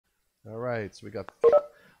All right, so we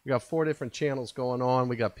got 4 different channels going on.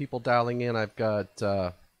 We got people dialing in. I've got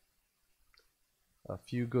a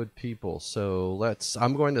few good people. So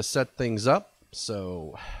I'm going to set things up.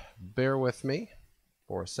 So bear with me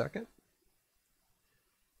for a second.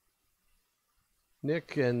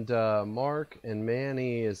 Nick and Mark and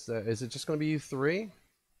Manny, is it just going to be you three?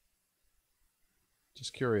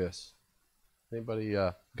 Just curious. Anybody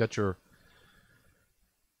got your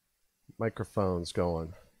microphones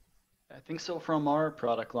going? I think so. From our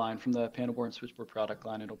product line, from the panel board and switchboard product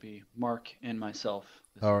line, it'll be Mark and myself.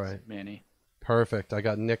 This All is right. Manny. Perfect. I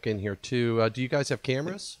got Nick in here too. Do you guys have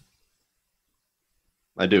cameras?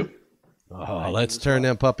 I do. Oh, I do let's as turn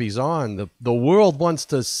well. them puppies on. The world wants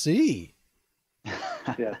to see.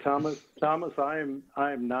 Yeah, Thomas, I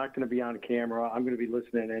am not going to be on camera. I'm going to be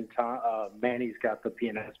listening, and Manny's got the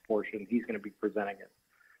PNS portion. He's going to be presenting it.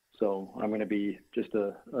 So I'm going to be just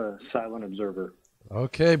a silent observer.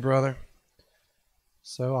 Okay, brother.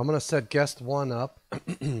 So I'm going to set guest 1 up.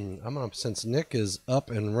 Since Nick is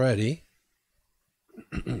up and ready.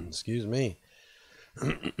 Excuse me.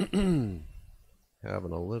 Having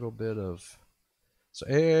a little bit of. So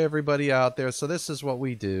everybody out there. So this is what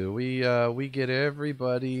we do. We get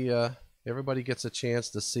everybody. Everybody gets a chance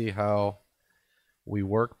to see how we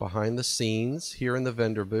work behind the scenes here in the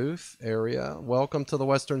vendor booth area. Welcome to the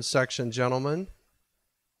Western section, gentlemen.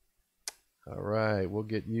 All right, we'll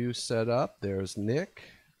get you set up. There's Nick.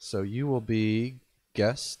 So you will be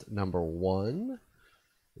guest number 1.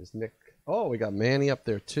 Is Nick? Oh, we got Manny up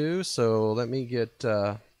there too. So let me get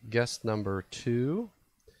guest number 2.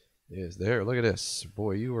 Is there? Look at this,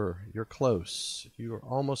 boy. You're close. You are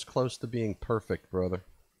almost close to being perfect, brother.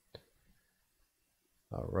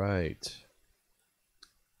 All right.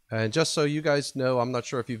 And just so you guys know, I'm not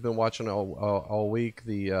sure if you've been watching all week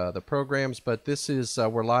the programs, but this is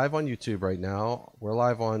we're live on YouTube right now. We're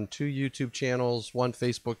live on 2 YouTube channels, 1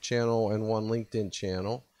 Facebook channel, and 1 LinkedIn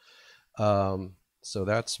channel. So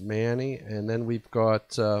that's Manny, and then we've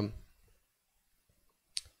got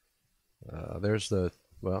there's the.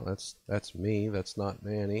 Well, that's me. That's not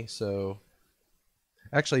Manny. So,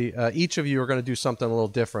 actually, each of you are going to do something a little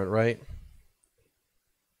different, right?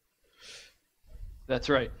 That's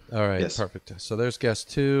right. All right, Yes. perfect. So there's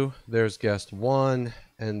guest 2, there's guest 1,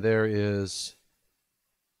 and there is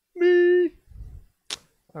me.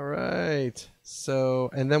 All right.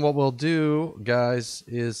 So, and then what we'll do, guys,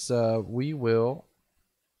 is we will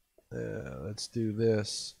let's do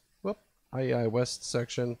this. Whoop, II West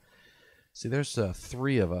section. See, there's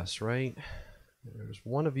 3 of us, right? There's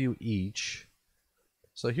 1 of you each.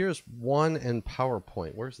 So here's 1 in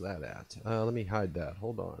PowerPoint. Where's that at? Let me hide that.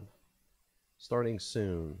 Hold on. Starting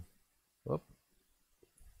soon. Whoop.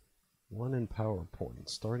 1 in PowerPoint.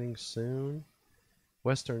 Starting soon.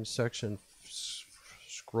 Western section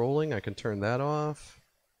scrolling. I can turn that off.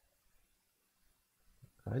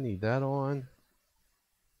 I need that on.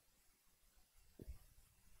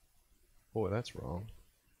 Boy, that's wrong.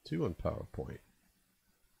 2 in PowerPoint.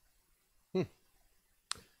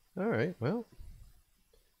 All right, well,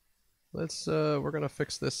 we're gonna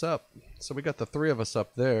fix this up. So we got the 3 of us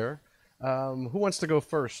up there. Who wants to go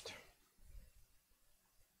first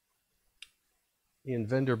in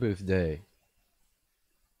vendor booth day?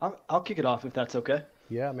 I'll kick it off if that's okay.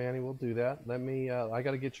 Yeah, Manny, we'll do that. Let me. I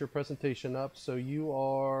got to get your presentation up. So you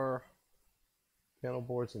are panel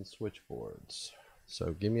boards and switchboards.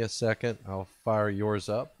 So give me a second. I'll fire yours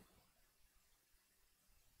up.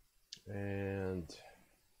 And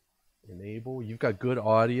enable. You've got good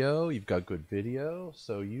audio. You've got good video.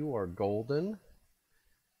 So you are golden.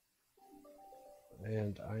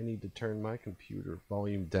 And I need to turn my computer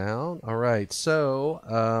volume down. All right. So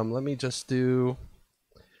let me just do.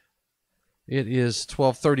 It is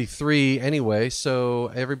 12:33 anyway. So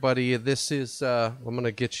everybody, this is. I'm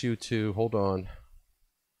gonna get you to hold on.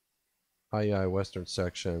 II Western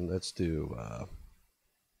section. Let's do.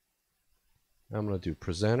 I'm going to do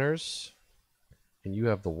presenters, and you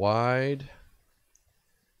have the wide.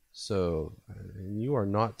 So, and you are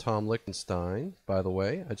not Tom Lichtenstein, by the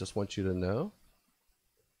way. I just want you to know.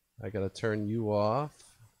 I got to turn you off.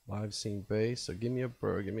 Live scene base. So give me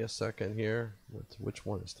a second here. Which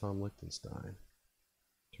one is Tom Lichtenstein?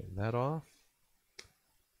 Turn that off.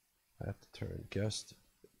 I have to turn guest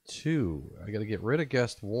 2. I got to get rid of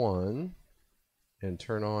guest 1 and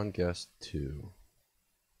turn on guest 2.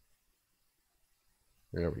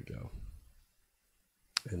 There we go.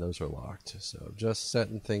 And those are locked. So just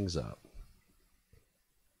setting things up.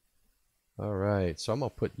 All right. So I'm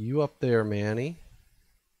going to put you up there, Manny.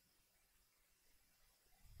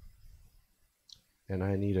 And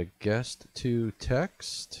I need a guest 2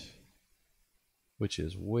 text. which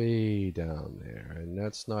is way down there. And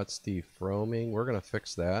that's not Steve Froming. We're going to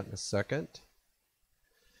fix that in a second.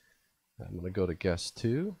 I'm going to go to guest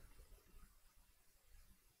 2.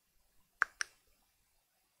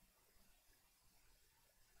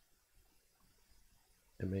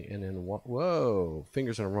 M-A-N-N-Y. Whoa,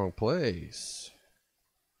 fingers in the wrong place.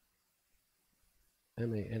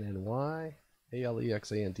 M-A-N-N-Y.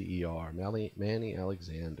 A-L-E-X-A-N-D-E-R. Manny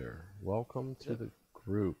Alexander. Welcome to the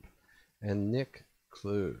group. And Nick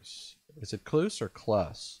Cluse. Is it Cluse or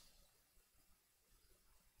Clus?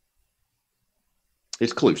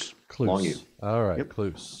 It's Cluse. Cluse. Long U. All right, Yep.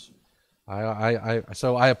 Cluse.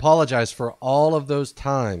 So I apologize for all of those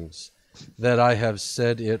times that I have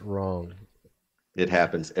said it wrong. It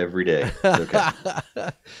happens every day. It's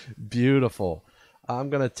okay. Beautiful. I'm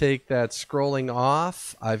going to take that scrolling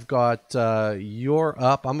off. I've got you're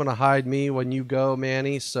up. I'm going to hide me when you go,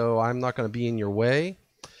 Manny, so I'm not going to be in your way.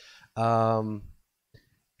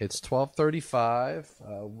 It's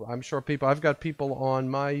 12:35. I'm sure I've got people on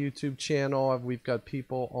my YouTube channel. We've got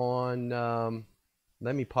people on,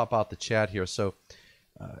 let me pop out the chat here. So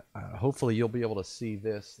hopefully you'll be able to see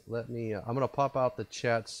this. I'm going to pop out the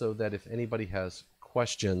chat so that if anybody has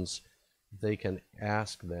questions, they can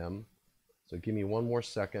ask them. So give me one more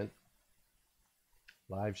second.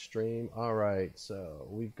 Live stream. All right. So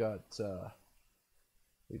we've got some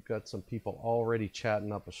people already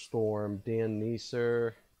chatting up a storm. Dan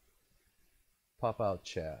Neeser. Pop out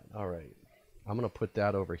chat. All right. I'm going to put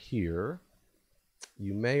that over here.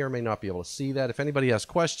 You may or may not be able to see that. If anybody has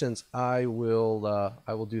questions, I will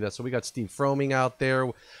do that. So we got Steve Froming out there.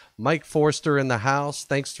 Mike Forster in the house.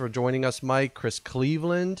 Thanks for joining us, Mike. Chris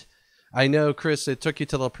Cleveland. I know, Chris, it took you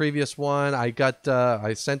to the previous one.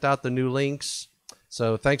 I sent out the new links.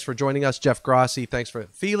 So thanks for joining us. Jeff Grossi, thanks for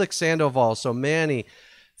Felix Sandoval. So Manny,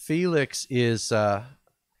 Felix is I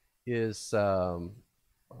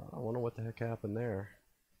wonder what the heck happened there.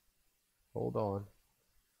 Hold on.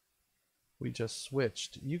 We just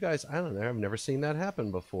switched. You guys, I don't know. I've never seen that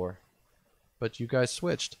happen before. But you guys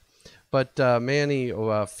switched. But Manny,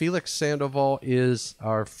 Felix Sandoval is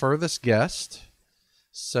our furthest guest.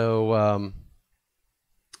 So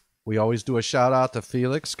we always do a shout out to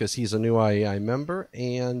Felix because he's a new IAI member.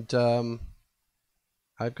 And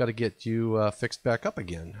I've got to get you fixed back up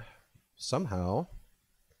again. Somehow,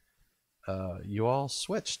 you all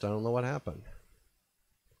switched. I don't know what happened.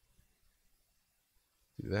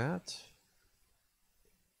 Do that.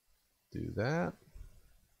 Do that.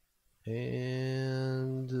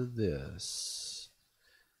 And this.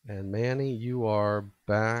 And Manny, you are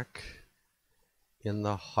back in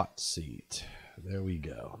the hot seat. There we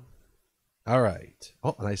go. All right.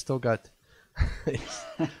 Oh, and I still got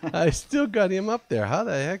I still got him up there. How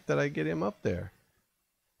the heck did I get him up there?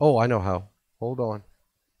 Oh, I know how. Hold on.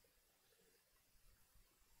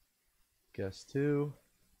 Guest 2,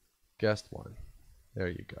 guest 1. There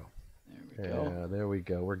you go. There we go. Yeah, there we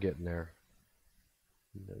go. We're getting there.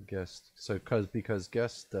 Guest. So because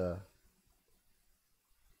guest.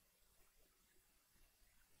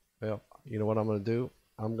 Well, you know what I'm going to do?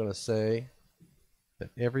 I'm going to say that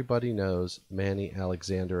everybody knows Manny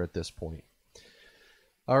Alexander at this point.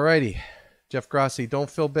 Alrighty. Jeff Grossi, don't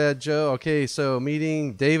feel bad, Joe. Okay, so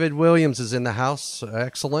meeting. David Williams is in the house.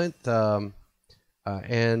 Excellent. I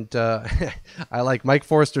like Mike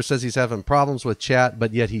Forrester says he's having problems with chat,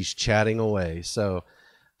 but yet he's chatting away. So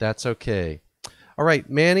that's okay. All right,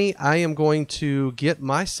 Manny, I am going to get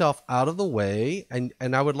myself out of the way, and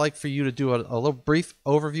I would like for you to do a little brief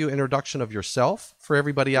overview introduction of yourself for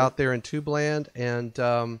everybody out there in TubeLand, and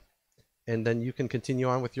then you can continue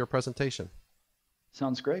on with your presentation.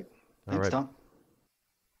 Sounds great. Thanks, right. Tom.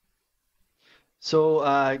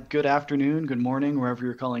 So good afternoon, good morning, wherever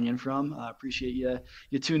you're calling in from. Appreciate you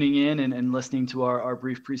tuning in and listening to our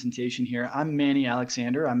brief presentation here. I'm Manny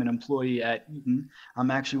Alexander. I'm an employee at Eaton. I'm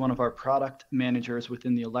actually one of our product managers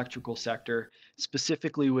within the electrical sector,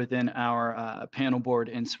 specifically within our panel board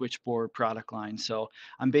and switchboard product line. So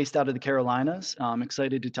I'm based out of the Carolinas. I'm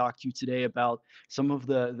excited to talk to you today about some of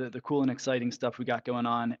the cool and exciting stuff we got going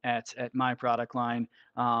on at my product line,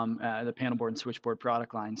 the panel board and switchboard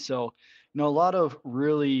product line. So a lot of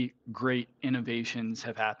really great innovations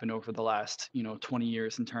have happened over the last, 20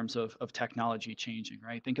 years in terms of technology changing,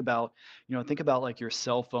 right? Think about like your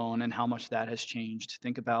cell phone and how much that has changed.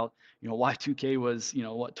 Think about, Y2K was,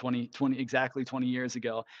 what, 20, exactly 20 years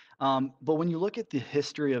ago. But when you look at the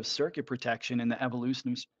history of circuit protection and the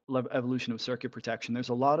evolution of circuit protection, there's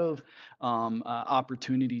a lot of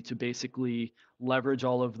opportunity to basically leverage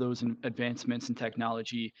all of those advancements in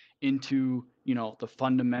technology into, the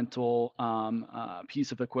fundamental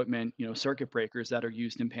piece of equipment, circuit breakers that are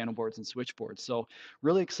used in panel boards and switchboards. So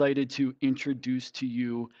really excited to introduce to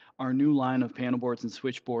you our new line of panel boards and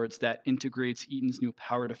switchboards that integrates Eaton's new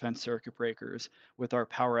power defense circuit breakers with our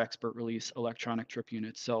Power Expert release electronic trip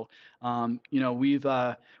units. So,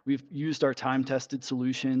 we've used our time-tested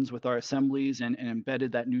solutions with our assemblies and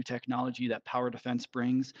embedded that new technology that power defense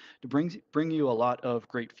brings to bring you a lot of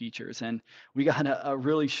great features. And we got a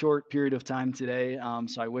really short period of time today,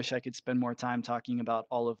 so I wish I could spend more time talking about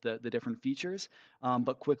all of the different features.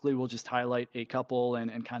 But quickly, we'll just highlight a couple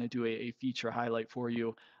and kind of do a feature highlight for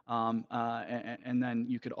you. And then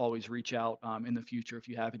you could always reach out in the future if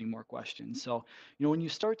you have any more questions. So, when you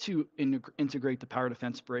start to integrate the power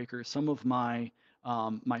defense breaker, some of my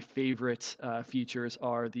favorite features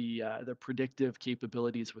are the predictive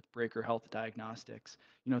capabilities with breaker health diagnostics.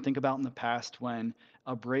 Think about in the past when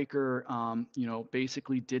a breaker,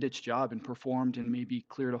 basically did its job and performed and maybe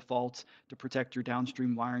cleared a fault to protect your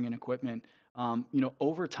downstream wiring and equipment.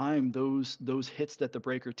 Over time, those hits that the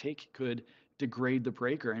breaker take could degrade the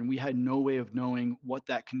breaker, and we had no way of knowing what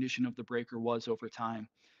that condition of the breaker was over time.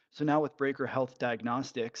 So now with breaker health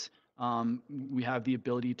diagnostics, we have the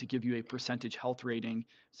ability to give you a percentage health rating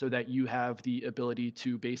so that you have the ability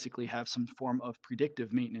to basically have some form of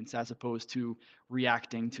predictive maintenance as opposed to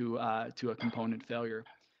reacting to a component failure.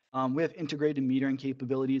 We have integrated metering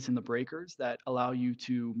capabilities in the breakers that allow you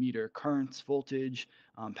to meter currents, voltage,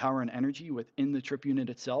 power, and energy within the trip unit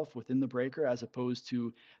itself, within the breaker, as opposed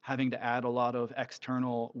to having to add a lot of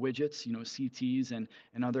external widgets, CTs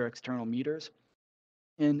and other external meters.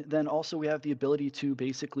 And then also we have the ability to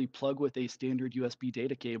basically plug with a standard USB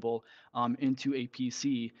data cable into a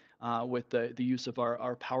PC with the use of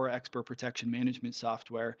our Power Expert Protection Management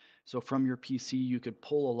software. So from your PC, you could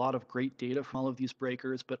pull a lot of great data from all of these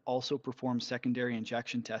breakers, but also perform secondary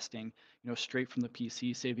injection testing, straight from the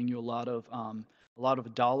PC, saving you a lot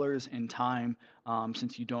of dollars and time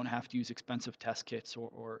since you don't have to use expensive test kits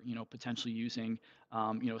or potentially using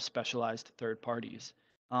specialized third parties.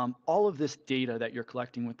 All of this data that you're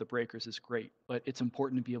collecting with the breakers is great, but it's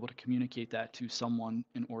important to be able to communicate that to someone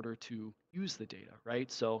in order to use the data, right?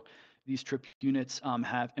 So these trip units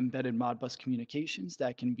have embedded Modbus communications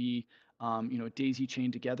that can be, daisy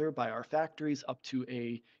chained together by our factories up to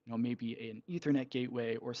maybe an Ethernet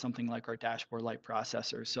gateway or something like our dashboard light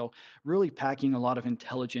processor. So really packing a lot of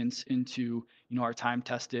intelligence into, our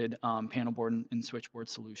time-tested panel board and switchboard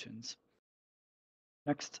solutions.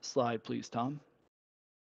 Next slide, please, Tom.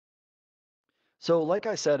 So like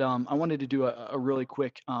I said, I wanted to do a really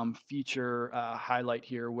quick feature highlight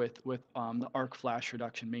here with the arc flash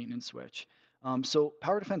reduction maintenance switch. So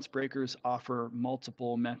power defense breakers offer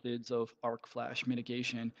multiple methods of arc flash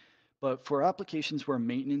mitigation, but for applications where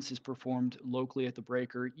maintenance is performed locally at the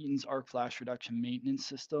breaker, Eaton's arc flash reduction maintenance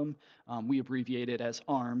system, we abbreviate it as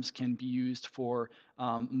ARMS, can be used for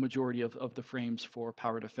majority of the frames for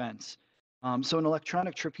power defense. So an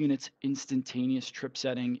electronic trip unit's instantaneous trip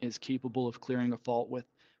setting is capable of clearing a fault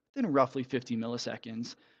within roughly 50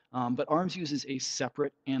 milliseconds, but ARMS uses a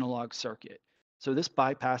separate analog circuit. So this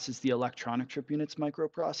bypasses the electronic trip unit's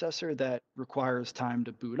microprocessor that requires time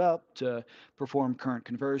to boot up, to perform current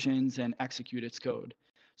conversions, and execute its code.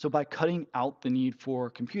 So by cutting out the need for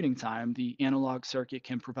computing time, the analog circuit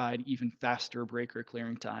can provide even faster breaker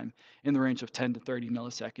clearing time in the range of 10 to 30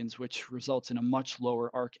 milliseconds, which results in a much lower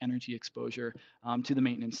arc energy exposure to the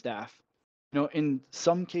maintenance staff. In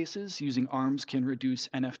some cases, using ARMS can reduce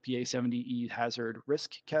NFPA 70E hazard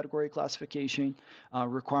risk category classification,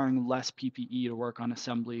 requiring less PPE to work on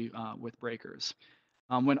assembly with breakers.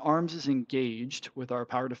 When ARMS is engaged with our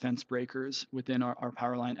power defense breakers within our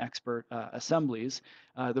Powerline Expert assemblies,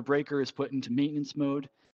 the breaker is put into maintenance mode,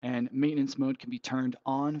 and maintenance mode can be turned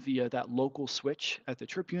on via that local switch at the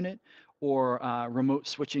trip unit, or remote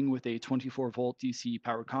switching with a 24-volt DC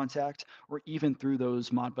power contact, or even through those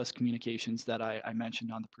Modbus communications that I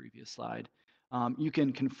mentioned on the previous slide. You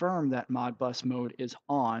can confirm that Modbus mode is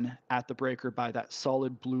on at the breaker by that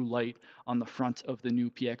solid blue light on the front of the new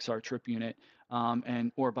PXR trip unit,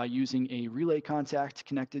 or by using a relay contact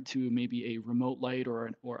connected to maybe a remote light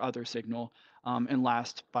or other signal, and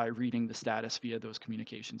last by reading the status via those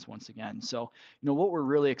communications once again. So, what we're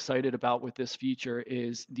really excited about with this feature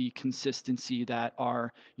is the consistency that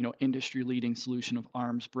our, industry-leading solution of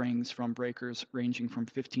ARMS brings from breakers ranging from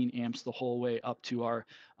 15 amps the whole way up to our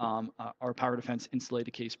power defense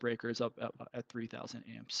insulated case breakers up at 3,000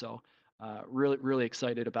 amps. So. Really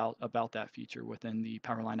excited about that feature within the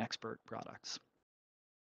Powerline Expert products.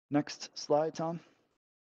 Next slide, Tom.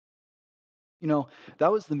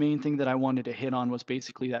 that was the main thing that I wanted to hit on, was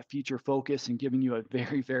basically that feature focus and giving you a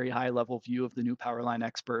very, very high level view of the new Powerline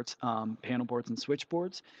Experts panel boards and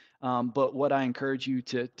switchboards. But what I encourage you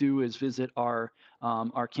to do is visit our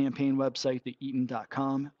campaign website, the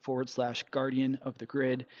eaton.com/guardian of the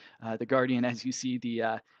grid. The Guardian, as you see,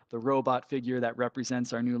 the robot figure that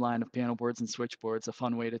represents our new line of panel boards and switchboards, a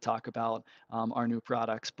fun way to talk about our new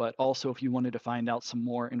products. But also, if you wanted to find out some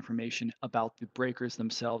more information about the breakers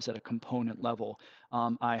themselves at a component level,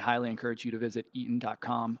 I highly encourage you to visit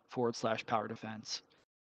eaton.com/power defense.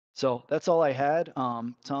 So that's all I had.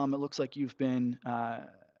 Tom, it looks like you've been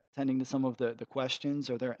attending to some of the questions.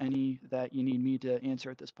 Are there any that you need me to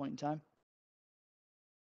answer at this point in time?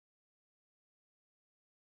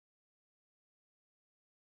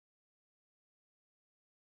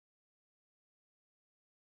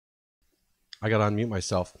 I got to unmute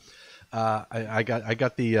myself. I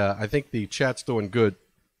got the. I think the chat's doing good,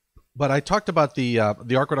 but I talked about the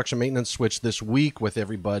arc reduction maintenance switch this week with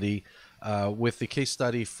everybody, with the case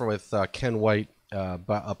study with Ken White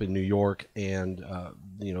up in New York, and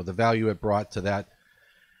the value it brought to that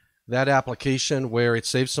application, where it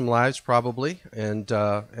saved some lives probably, and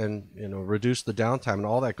reduced the downtime and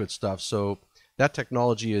all that good stuff. So that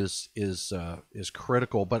technology is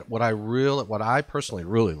critical. But what I personally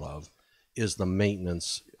really love is the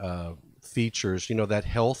maintenance features. That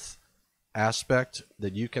health aspect,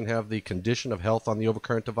 that you can have the condition of health on the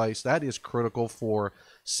overcurrent device. That is critical for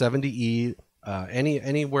 70E.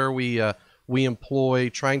 Anywhere we employ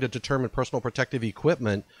trying to determine personal protective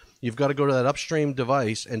equipment, you've got to go to that upstream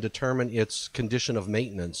device and determine its condition of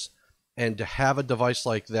maintenance. And to have a device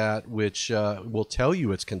like that, which will tell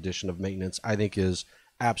you its condition of maintenance, I think is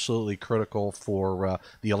absolutely critical for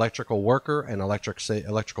the electrical worker and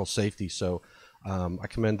electrical safety. So I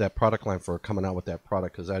commend that product line for coming out with that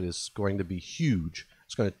product, because that is going to be huge.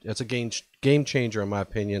 It's a game changer, in my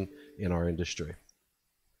opinion, in our industry.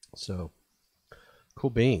 So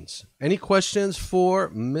cool beans. Any questions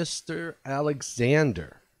for Mr.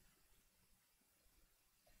 Alexander?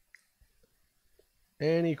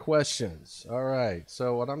 Any questions? All right.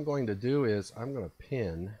 So what I'm going to do is I'm going to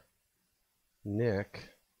pin Nick.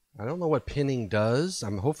 I don't know what pinning does.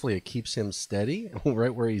 Hopefully it keeps him steady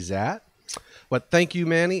right where he's at. But thank you,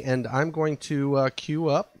 Manny. And I'm going to queue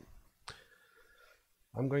up.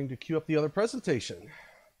 I'm going to queue up the other presentation.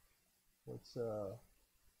 It's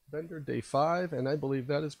vendor day 5, and I believe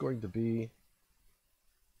that is going to be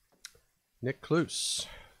Nick Kloos.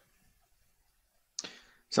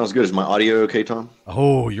 Sounds good. Is my audio okay, Tom?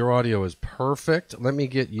 Oh, your audio is perfect. Let me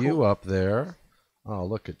get you up there. Oh,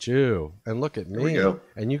 look at you. And look at me. There we go.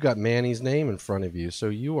 And you got Manny's name in front of you, so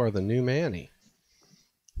you are the new Manny.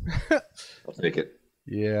 I'll take it.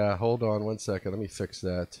 Yeah, hold on one second. Let me fix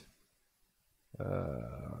that.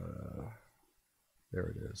 There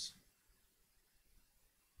it is.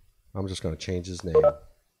 I'm just going to change his name.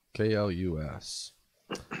 Klus.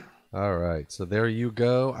 All right, so there you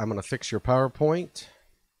go. I'm going to fix your PowerPoint.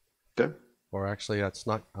 Okay. Or actually,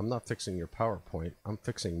 I'm not fixing your PowerPoint. I'm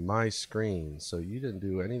fixing my screen, so you didn't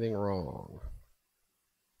do anything wrong.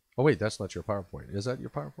 Oh, wait, that's not your PowerPoint. Is that your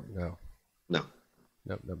PowerPoint? No. No.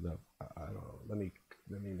 No. I don't know. Let me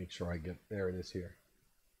make sure I get, there it is here.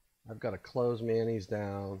 I've got to close Manny's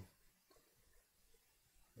down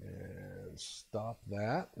and stop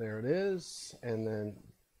that. There it is. And then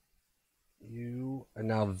and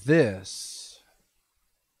now this,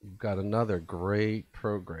 you've got another great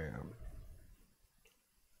program.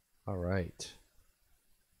 All right.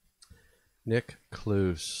 Nick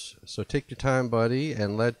Kloos. So take your time, buddy,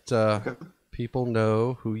 and let people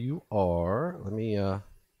know who you are. Let me, I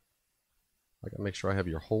gotta make sure I have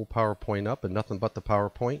your whole PowerPoint up and nothing but the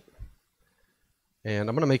PowerPoint. And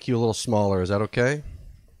I'm gonna make you a little smaller. Is that okay?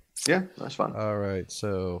 Yeah, that's fine. All right.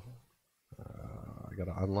 So I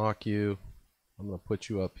gotta unlock you. I'm gonna put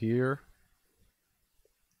you up here.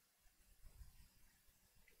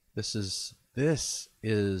 This is the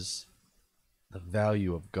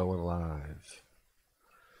value of going live.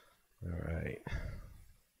 All right.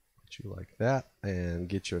 Put you like that and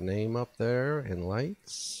get your name up there in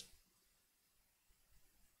lights.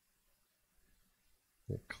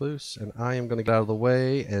 Nick Kloos, and I am going to get out of the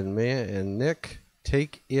way, and Nick,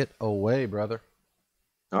 take it away, brother.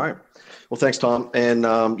 All right. Well, thanks, Tom, and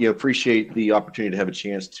appreciate the opportunity to have a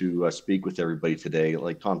chance to speak with everybody today.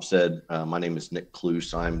 Like Tom said, my name is Nick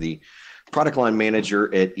Kloos. I'm the product line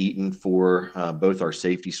manager at Eaton for both our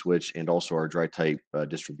safety switch and also our dry type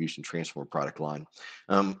distribution transformer product line.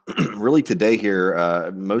 Really today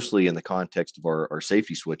here, mostly in the context of our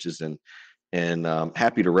safety switches, and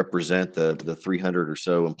happy to represent the 300 or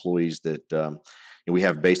so employees that we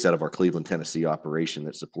have based out of our Cleveland, Tennessee operation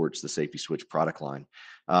that supports the safety switch product line.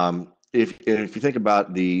 If you think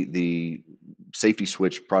about the safety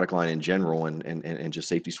switch product line in general and just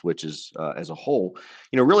safety switches as a whole,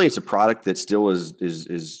 really it's a product that still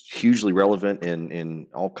is hugely relevant in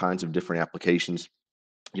all kinds of different applications.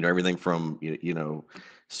 Everything from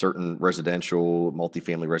certain residential,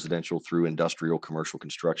 multifamily residential through industrial, commercial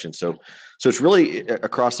construction. So it's really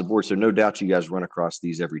across the board. So no doubt you guys run across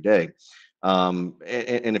these every day. And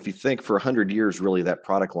if you think for 100 years, really that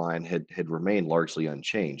product line had remained largely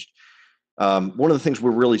unchanged. One of the things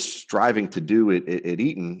we're really striving to do at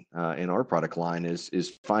Eaton in our product line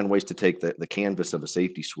is find ways to take the canvas of a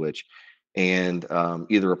safety switch and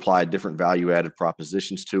either apply different value-added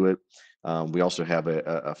propositions to it. We also have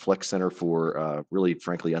a flex center for really,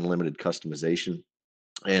 frankly, unlimited customization,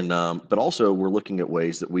 and but also we're looking at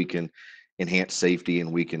ways that we can enhance safety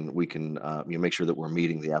and we can make sure that we're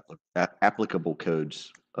meeting the applicable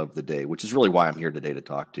codes of the day, which is really why I'm here today to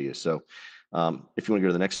talk to you. So, if you want to go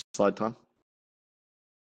to the next slide, Tom.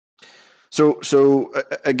 So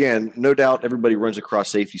again, no doubt everybody runs across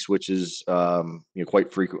safety switches,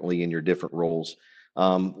 quite frequently in your different roles.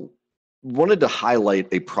 Wanted to highlight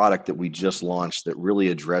a product that we just launched that really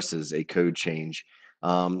addresses a code change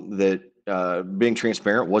that, being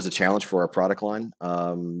transparent, was a challenge for our product line.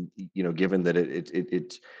 Given that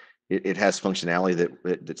it has functionality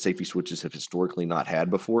that safety switches have historically not had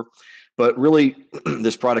before. But really,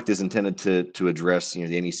 this product is intended to address the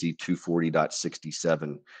NEC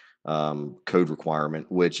 240.67 code requirement,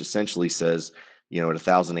 which essentially says, at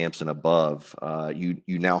 1,000 amps and above, you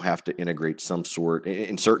now have to integrate some sort,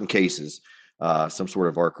 in certain cases, some sort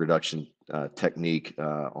of arc reduction technique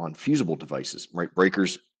on fusible devices. Right,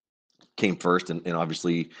 breakers came first, and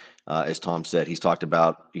obviously, as Tom said, he's talked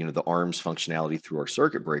about the ARMS functionality through our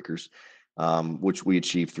circuit breakers, which we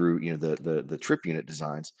achieved through the trip unit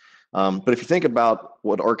designs. But if you think about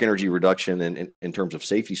what arc energy reduction in terms of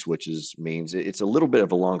safety switches means, it's a little bit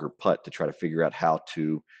of a longer putt to try to figure out how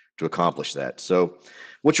to accomplish that. So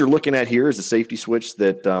what you're looking at here is a safety switch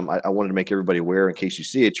that I wanted to make everybody aware, in case you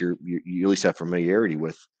see it, you at least have familiarity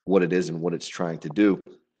with what it is and what it's trying to do.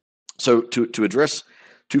 So to address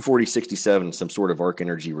 240.67, some sort of arc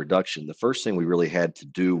energy reduction, the first thing we really had to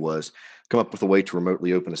do was come up with a way to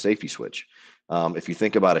remotely open a safety switch. If you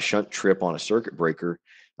think about a shunt trip on a circuit breaker,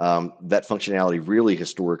 that functionality really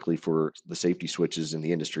historically for the safety switches in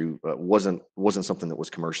the industry wasn't something that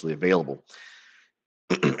was commercially available.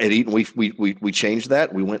 At Eaton, we changed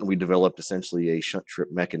that. We went and we developed essentially a shunt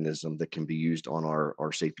trip mechanism that can be used on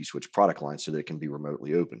our safety switch product line so that it can be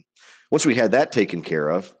remotely open. Once we had that taken care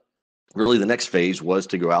of, really the next phase was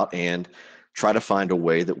to go out and try to find a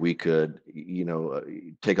way that we could,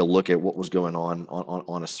 take a look at what was going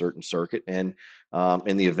on a certain circuit, and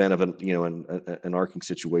in the event of an arcing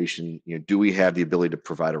situation, do we have the ability to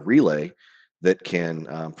provide a relay that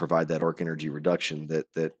can provide that arc energy reduction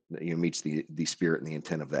that meets the spirit and the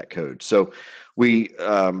intent of that code. So we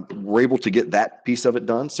were able to get that piece of it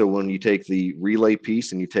done. So when you take the relay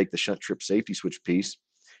piece and you take the shunt trip safety switch piece,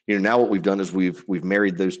 now what we've done is we've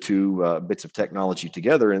married those two bits of technology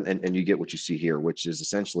together, and you get what you see here, which is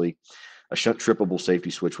essentially a shunt trippable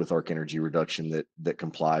safety switch with arc energy reduction that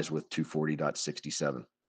complies with 240.67.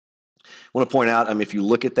 I want to point out, if you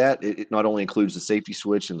look at that, it not only includes the safety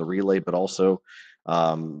switch and the relay, but also, the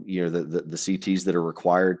CTs that are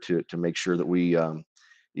required to make sure that we,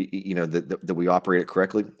 that we operate it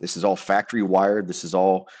correctly. This is all factory wired. This is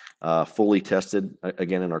all fully tested,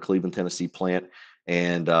 again, in our Cleveland, Tennessee plant,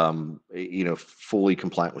 and fully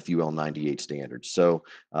compliant with UL 98 standards. So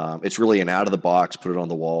it's really an out of the box, put it on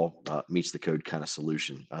the wall, meets the code kind of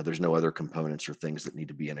solution. There's no other components or things that need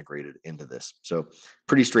to be integrated into this. So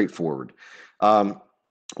pretty straightforward.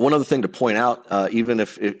 One other thing to point out, even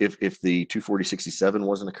if the 240.67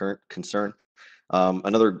 wasn't a current concern,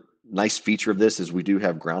 another nice feature of this is we do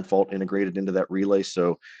have ground fault integrated into that relay.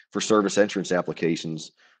 So for service entrance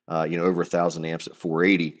applications, over 1,000 amps at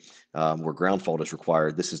 480, where ground fault is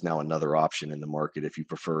required, this is now another option in the market if you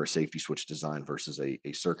prefer a safety switch design versus a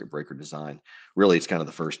circuit breaker design. Really, it's kind of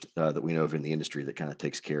the first that we know of in the industry that kind of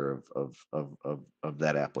takes care of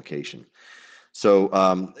that application. So,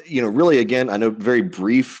 really, again, I know very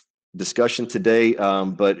brief discussion today,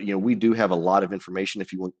 but we do have a lot of information.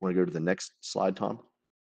 If you want to go to the next slide, Tom.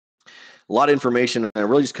 A lot of information, and I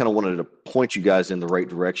really just kind of wanted to point you guys in the right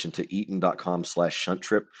direction to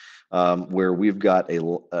eaton.com/shunttrip, where we've got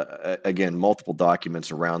again, multiple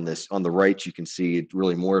documents around this. On the right, you can see it's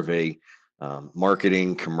really more of a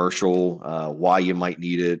marketing, commercial, why you might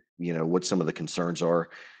need it, what some of the concerns are.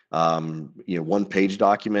 One-page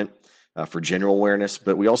document. for general awareness,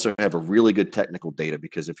 but we also have a really good technical data,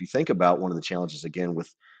 because if you think about one of the challenges again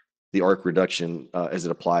with the arc reduction as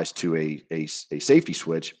it applies to a safety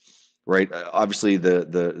switch, right? Obviously,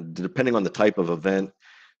 the depending on the type of event,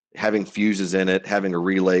 having fuses in it, having a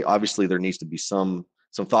relay, obviously there needs to be some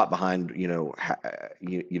thought behind,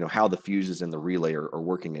 how the fuses and the relay are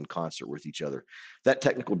working in concert with each other. That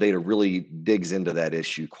technical data really digs into that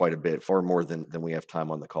issue quite a bit, far more than we have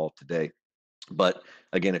time on the call today. But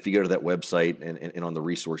again, if you go to that website and on the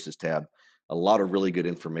resources tab, a lot of really good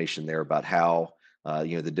information there about how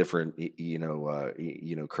the different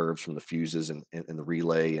curves from the fuses and the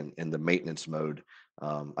relay and the maintenance mode.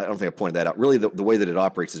 I don't think I pointed that out. Really, the way that it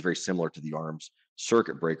operates is very similar to the ARMS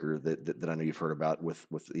circuit breaker that I know you've heard about, with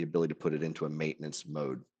the ability to put it into a maintenance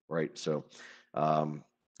mode, right? So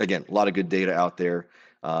again, a lot of good data out there.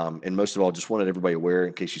 And most of all, just wanted everybody aware,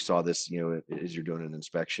 in case you saw this, as you're doing an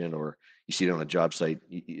inspection or you see it on a job site,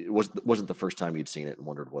 it wasn't the first time you'd seen it and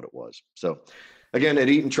wondered what it was. So again, at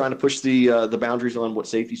Eaton, trying to push the boundaries on what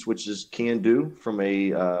safety switches can do from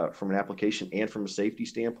an application and from a safety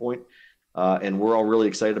standpoint. And we're all really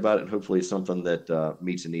excited about it. And hopefully it's something that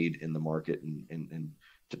meets a need in the market. And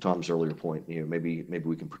to Tom's earlier point, maybe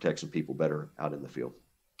we can protect some people better out in the field.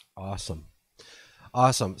 Awesome.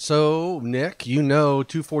 So Nick,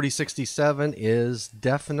 24067 is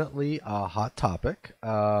definitely a hot topic.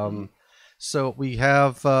 So we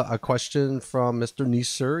have a question from Mr.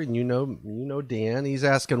 Neeser, and Dan. He's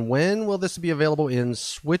asking, when will this be available in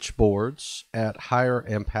switchboards at higher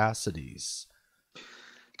ampacities?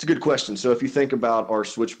 It's a good question. So if you think about our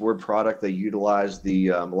switchboard product, they utilize a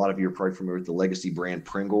lot of you are probably familiar with the legacy brand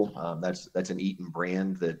Pringle. That's an Eaton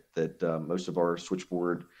brand that most of our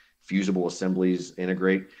switchboard fusible assemblies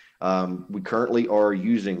integrate. We currently are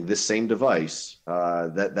using this same device.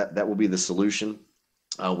 That will be the solution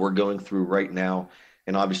we're going through right now.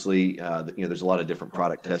 And obviously, there's a lot of different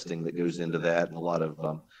product testing that goes into that, and a lot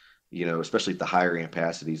of, especially at the higher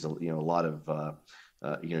ampacities, a lot of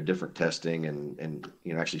different testing and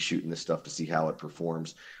actually shooting this stuff to see how it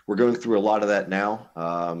performs. We're going through a lot of that now,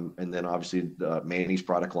 and then obviously Manny's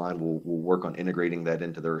product line will work on integrating that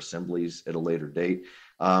into their assemblies at a later date.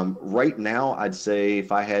 Right now, I'd say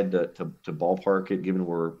if I had to ballpark it, given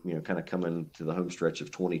we're kind of coming to the home stretch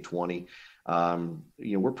of 2020,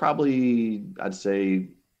 we're probably, I'd say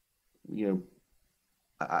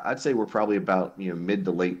we're probably about mid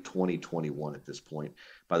to late 2021 at this point,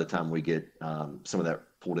 by the time we get some of that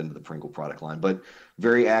pulled into the Pringle product line. But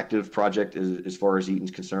very active project as far as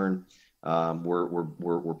Eaton's concerned.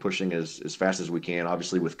 We're pushing as fast as we can.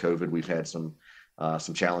 Obviously, with COVID, we've had some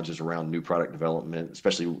challenges around new product development,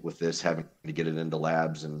 especially with this, having to get it into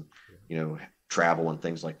labs and travel and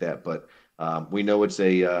things like that. But we know it's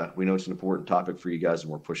an important topic for you guys,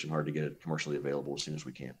 and we're pushing hard to get it commercially available as soon as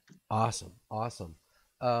we can. Awesome.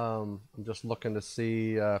 I'm just looking to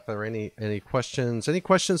see if there are any questions. Any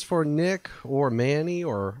questions for Nick or Manny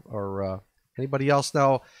or anybody else?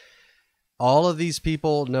 Now, all of these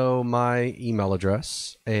people know my email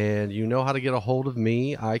address, and you know how to get a hold of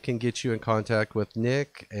me. I can get you in contact with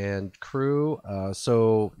Nick and crew.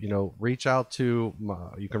 So reach out to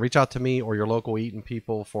you can reach out to me or your local Eaton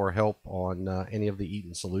people for help on any of the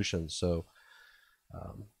Eaton solutions. So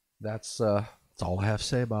that's all I have to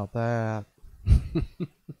say about that.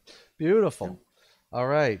 Beautiful. All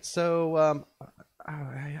right. So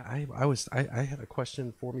I had a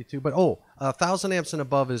question for me too, but 1,000 amps and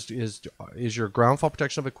above is your ground fault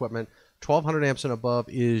protection of equipment. 1,200 amps and above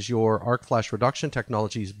is your arc flash reduction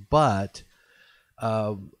technologies, but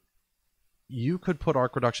you could put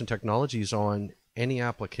arc reduction technologies on any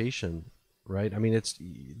application, right? I mean, it's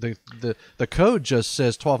the code just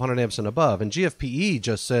says 1,200 amps and above, and GFPE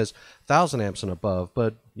just says 1,000 amps and above.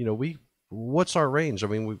 But what's our range? I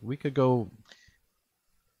mean, we could go.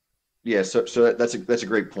 Yeah, so that's a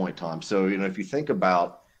great point, Tom. So if you think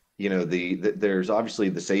about there's obviously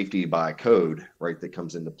the safety by code, right, that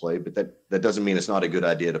comes into play, but that doesn't mean it's not a good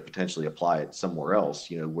idea to potentially apply it somewhere else,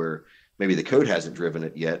 where maybe the code hasn't driven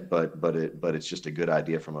it yet, but it's just a good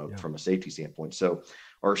idea from a safety standpoint. So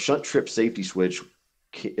our shunt trip safety switch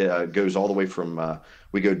goes all the way from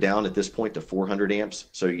we go down at this point to 400 amps.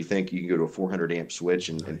 So you think you can go to a 400 amp switch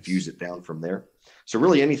and fuse it down from there. So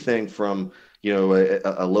really anything from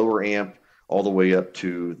a lower amp all the way up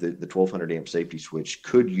to the 1,200 amp safety switch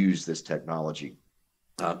could use this technology,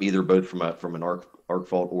 either both from an arc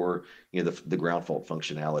fault or the ground fault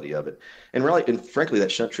functionality of it. And frankly,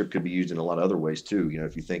 that shunt trip could be used in a lot of other ways too.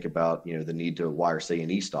 If you think about the need to wire, say,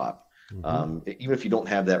 an e-stop. Even if you don't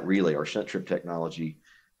have that relay, our shunt trip technology,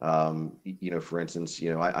 for instance,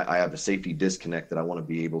 I have a safety disconnect that I want to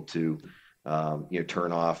be able to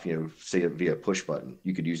turn off, say it via push button.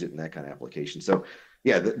 You could use it in that kind of application. So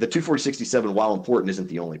yeah, the 24067, while important, isn't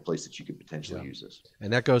the only place that you could potentially use this.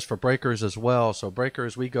 And that goes for breakers as well. So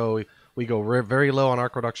breakers, we go very low on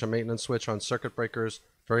arc reduction maintenance switch on circuit breakers,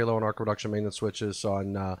 very low on arc reduction maintenance switches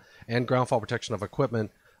on and ground fault protection of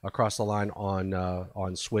equipment across the line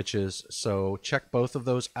on switches. So check both of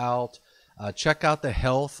those out. Check out the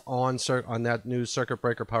health on that new circuit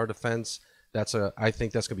breaker power defense. I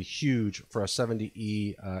think that's going to be huge for a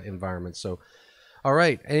 70E environment. So, all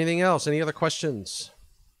right. Anything else? Any other questions?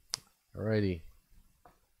 All righty.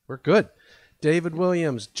 We're good. David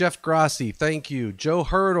Williams, Jeff Grassi, thank you. Joe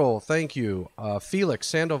Hurdle, thank you. Felix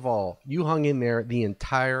Sandoval, you hung in there the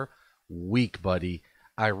entire week, buddy.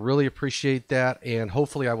 I really appreciate that, and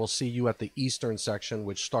hopefully I will see you at the Eastern section,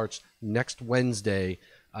 which starts next Wednesday.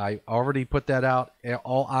 I already put that out.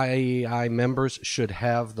 All IAEI members should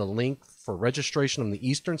have the link for registration in the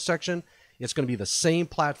Eastern section. It's going to be the same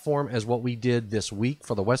platform as what we did this week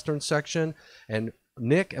for the Western section. And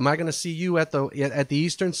Nick, am I going to see you at the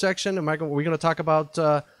Eastern section? Are we going to talk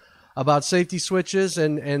about safety switches?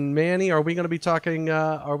 And Manny, are we going to be talking?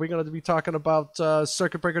 About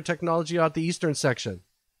circuit breaker technology at the Eastern section?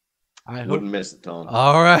 I wouldn't miss it, Tom.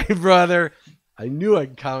 All right, brother. I knew I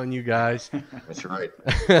could count on you guys. That's right.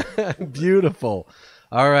 Beautiful.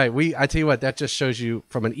 All right. I tell you what, that just shows you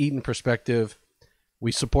from an Eaton perspective,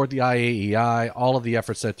 we support the IAEI, all of the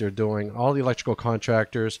efforts that they're doing, all the electrical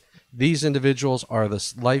contractors. These individuals are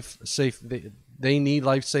they need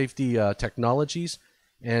life safety technologies.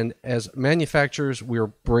 And as manufacturers, we're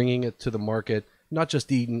bringing it to the market. Not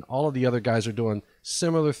just Eaton, all of the other guys are doing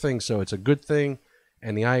similar things. So it's a good thing.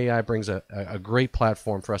 And the IAEI brings a great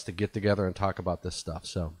platform for us to get together and talk about this stuff.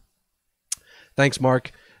 So thanks,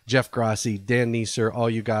 Mark, Jeff Grassi, Dan Neeser, all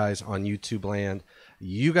you guys on YouTube land.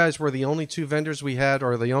 You guys were the only two vendors we had,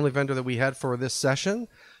 or the only vendor that we had for this session.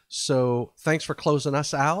 So thanks for closing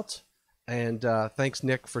us out. And thanks,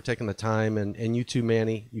 Nick, for taking the time. And you too,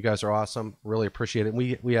 Manny. You guys are awesome. Really appreciate it.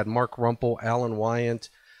 We had Mark Rumpel, Alan Wyant.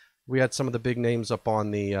 We had some of the big names up on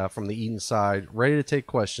the from the Eaton side ready to take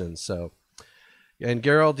questions. So. And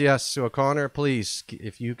Gerald, yes, so O'Connor, please,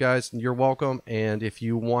 if you guys, you're welcome. And if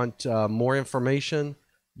you want more information,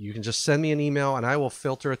 you can just send me an email and I will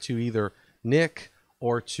filter it to either Nick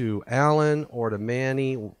or to Alan or to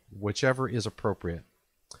Manny, whichever is appropriate.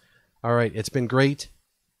 All right, it's been great.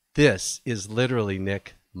 This is literally,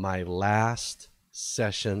 Nick, my last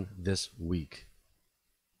session this week.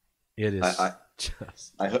 It is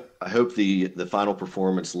I hope the final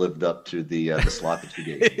performance lived up to the slot that you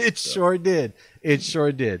gave. It sure did. It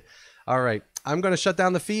sure did. All right. I'm going to shut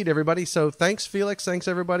down the feed, everybody. So thanks, Felix. Thanks,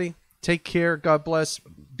 everybody. Take care. God bless.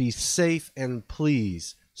 Be safe. And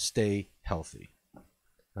please stay healthy.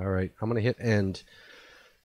 All right. I'm going to hit end.